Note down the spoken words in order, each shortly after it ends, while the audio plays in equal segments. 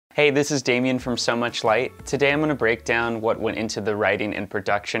Hey, this is Damien from So Much Light. Today I'm going to break down what went into the writing and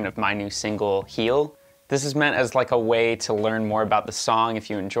production of my new single, Heal. This is meant as like a way to learn more about the song if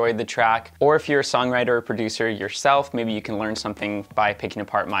you enjoyed the track, or if you're a songwriter or producer yourself, maybe you can learn something by picking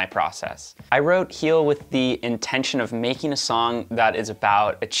apart my process. I wrote Heal with the intention of making a song that is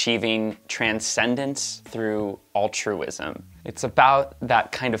about achieving transcendence through altruism. It's about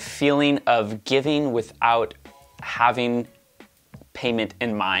that kind of feeling of giving without having payment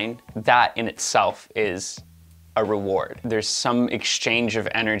in mind. That in itself is a reward. There's some exchange of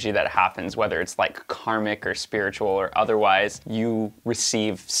energy that happens, whether it's like karmic or spiritual or otherwise, you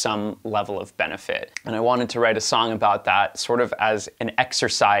receive some level of benefit. And I wanted to write a song about that sort of as an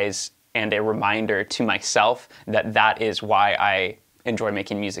exercise and a reminder to myself that that is why I enjoy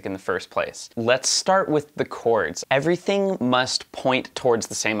making music in the first place. Let's start with the chords. Everything must point towards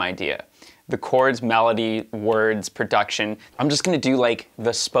the same idea. The chords, melody, words, production. I'm just gonna do like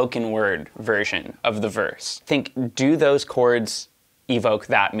the spoken word version of the verse. Think, do those chords evoke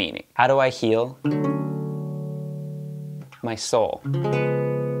that meaning? How do I heal my soul?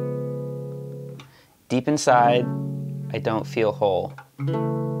 Deep inside, I don't feel whole.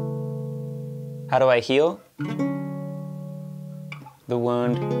 How do I heal? The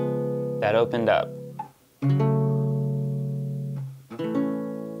wound that opened up.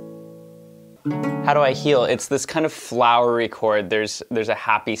 How do I heal? It's this kind of flowery chord. There's a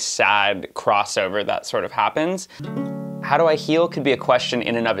happy, sad crossover that sort of happens. How do I heal could be a question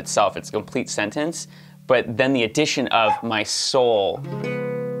in and of itself. It's a complete sentence. But then the addition of my soul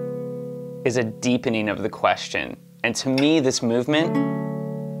is a deepening of the question. And to me, this movement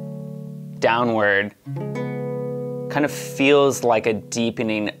downward kind of feels like a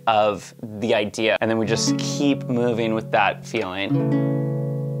deepening of the idea. And then we just keep moving with that feeling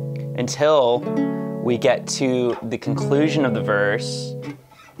until we get to the conclusion of the verse,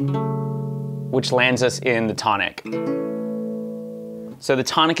 which lands us in the tonic. So the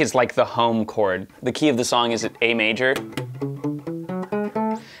tonic is like the home chord. The key of the song is A major.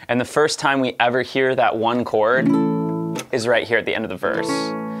 And the first time we ever hear that one chord is right here at the end of the verse.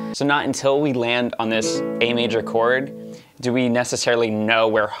 So not until we land on this A major chord do we necessarily know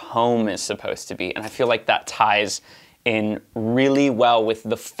where home is supposed to be. And I feel like that ties in really well with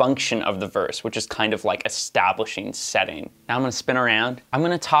the function of the verse, which is kind of like establishing setting. Now I'm gonna spin around. I'm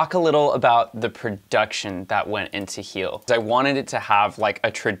gonna talk a little about the production that went into Heal. I wanted it to have like a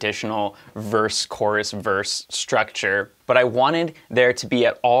traditional verse, chorus, verse structure, but I wanted there to be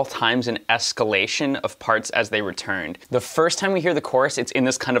at all times an escalation of parts as they returned. The first time we hear the chorus, it's in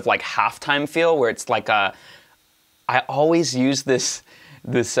this kind of like halftime feel where it's like I always use this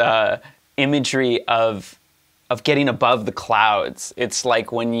imagery of getting above the clouds. It's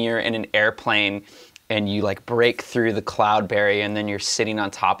like when you're in an airplane and you like break through the cloud barrier and then you're sitting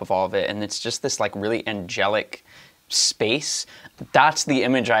on top of all of it and it's just this like really angelic space. That's the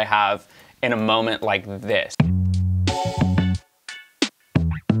image I have in a moment like this. And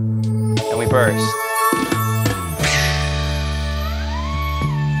we burst.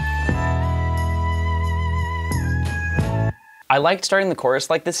 I liked starting the chorus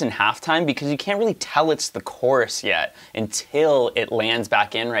like this in halftime because you can't really tell it's the chorus yet until it lands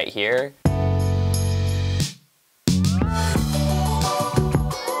back in right here.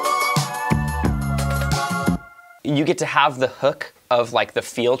 You get to have the hook of like the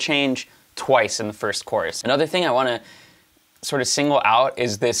feel change twice in the first chorus. Another thing I want to sort of single out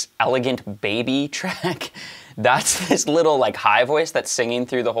is this elegant baby track. That's this little like high voice that's singing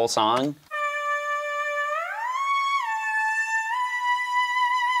through the whole song.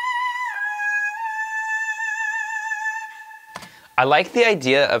 I like the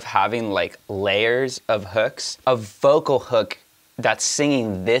idea of having like layers of hooks. A vocal hook that's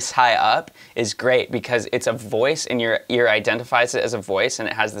singing this high up is great because it's a voice and your ear identifies it as a voice and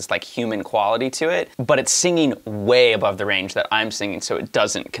it has this like human quality to it, but it's singing way above the range that I'm singing so it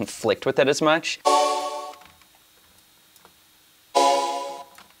doesn't conflict with it as much.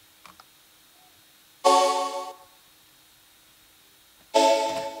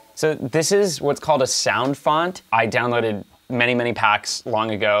 So this is what's called a sound font. I downloaded many packs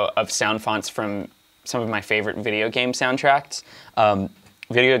long ago of sound fonts from some of my favorite video game soundtracks.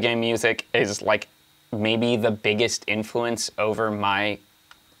 Video game music is like maybe the biggest influence over my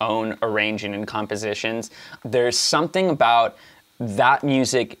own arranging and compositions. There's something about that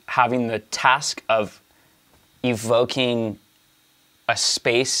music having the task of evoking a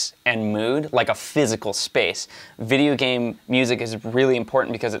space and mood, like a physical space. Video game music is really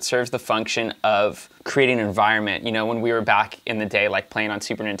important because it serves the function of creating an environment. You know, when we were back in the day, like playing on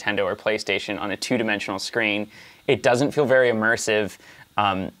Super Nintendo or PlayStation on a two-dimensional screen, it doesn't feel very immersive.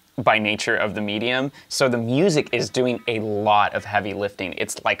 by nature of the medium. So the music is doing a lot of heavy lifting.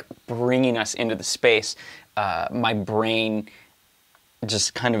 It's like bringing us into the space. My brain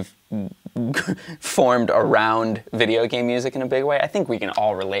just kind of formed around video game music in a big way. I think we can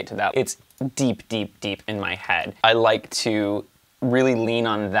all relate to that. It's deep, deep, deep in my head. I like to really lean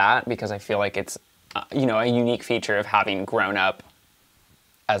on that because I feel like it's, you know, a unique feature of having grown up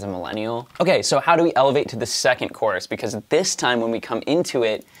as a millennial. Okay, so how do we elevate to the second chorus? Because this time when we come into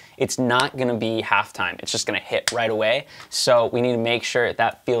it, it's not gonna be halftime. It's just gonna hit right away. So we need to make sure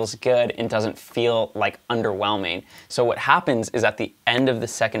that feels good and doesn't feel like underwhelming. So what happens is at the end of the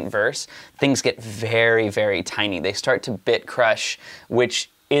second verse, things get very, very tiny. They start to bit crush, which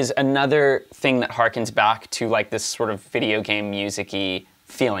is another thing that harkens back to like this sort of video game music-y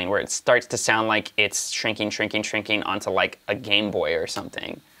feeling where it starts to sound like it's shrinking, shrinking, shrinking onto like a Game Boy or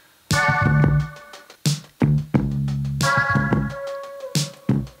something.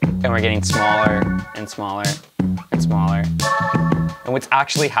 And we're getting smaller and smaller and smaller. And what's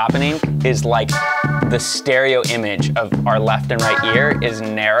actually happening is like the stereo image of our left and right ear is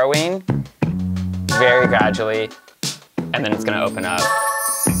narrowing very gradually, and then it's gonna open up.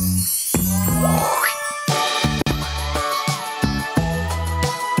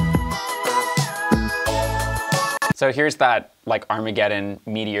 So here's that like Armageddon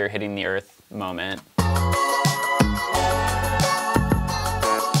meteor hitting the earth moment.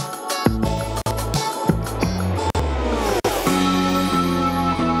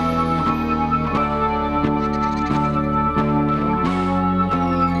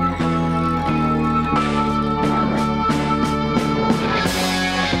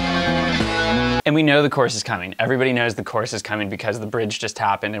 And we know the chorus is coming. Everybody knows the chorus is coming because the bridge just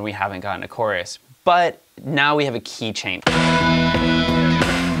happened and we haven't gotten a chorus. But now we have a key change.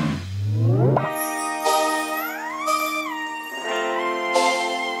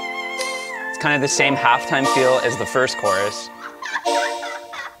 It's kind of the same halftime feel as the first chorus.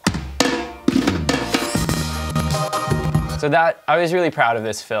 So that, I was really proud of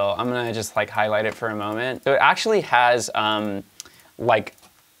this fill. I'm gonna just like highlight it for a moment. So it actually has like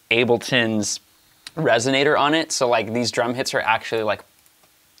Ableton's resonator on it. So like these drum hits are actually like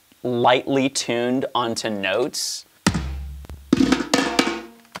lightly tuned onto notes.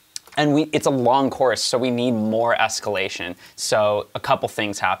 And it's a long chorus, so we need more escalation. So a couple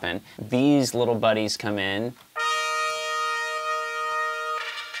things happen. These little buddies come in.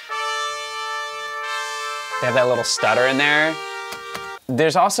 They have that little stutter in there.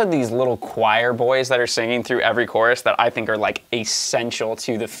 There's also these little choir boys that are singing through every chorus that I think are like essential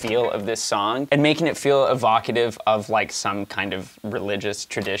to the feel of this song and making it feel evocative of like some kind of religious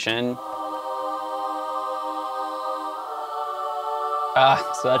tradition.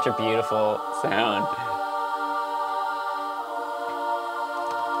 Ah, such a beautiful sound.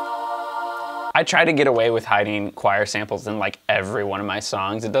 I try to get away with hiding choir samples in like every one of my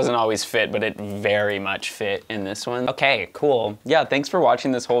songs. It doesn't always fit, but it very much fit in this one. Okay, cool. Yeah, thanks for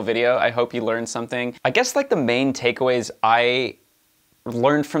watching this whole video. I hope you learned something. I guess like the main takeaways I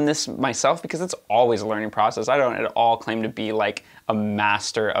learned from this myself, because it's always a learning process. I don't at all claim to be like a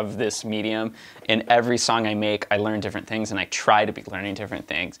master of this medium. In every song I make, I learn different things and I try to be learning different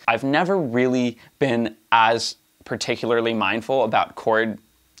things. I've never really been as particularly mindful about chord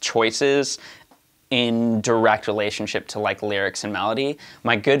choices in direct relationship to like lyrics and melody.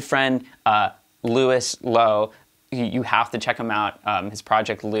 My good friend, Louis Lowe, you have to check him out. His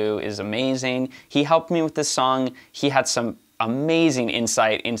project Lou is amazing. He helped me with this song. He had some amazing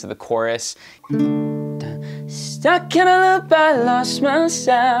insight into the chorus. Stuck in a loop, I lost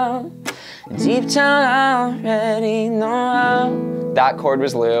myself. Deep down, I already know how. That chord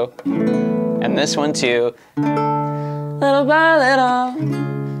was Lou. And this one too. Little by little.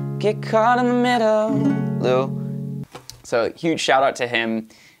 Get caught in the middle, Lou. So huge shout out to him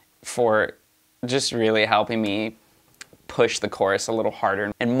for just really helping me push the chorus a little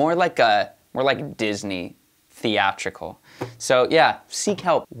harder and more like Disney theatrical. So yeah, seek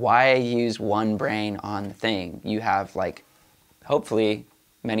help. Why use one brain on the thing? You have like, hopefully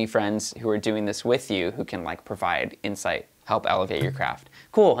many friends who are doing this with you who can like provide insight, help elevate your craft.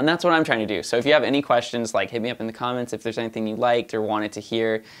 Cool, and that's what I'm trying to do. So if you have any questions, like hit me up in the comments if there's anything you liked or wanted to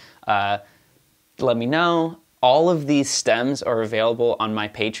hear. Let me know. All of these stems are available on my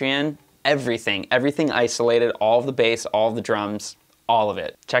Patreon. Everything isolated, all of the bass, all of the drums, all of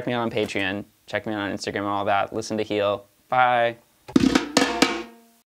it. Check me out on Patreon, check me out on Instagram and all that. Listen to Heal. Bye.